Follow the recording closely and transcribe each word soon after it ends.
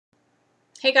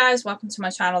Hey guys, welcome to my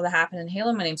channel, the Happenin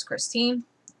Halo. My name's Christine.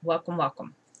 Welcome,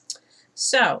 welcome.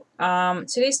 So,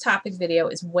 today's topic video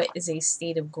is what is a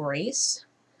state of grace?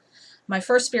 My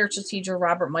first spiritual teacher,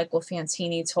 Robert Michael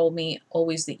Fantini, told me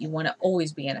always that you want to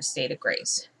always be in a state of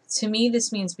grace. To me,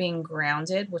 this means being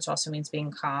grounded, which also means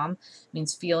being calm. It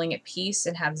means feeling at peace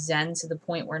and have zen to the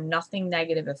point where nothing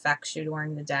negative affects you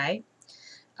during the day.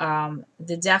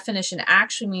 The definition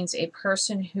actually means a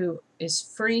person who is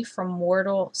free from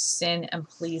mortal sin and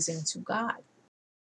pleasing to God.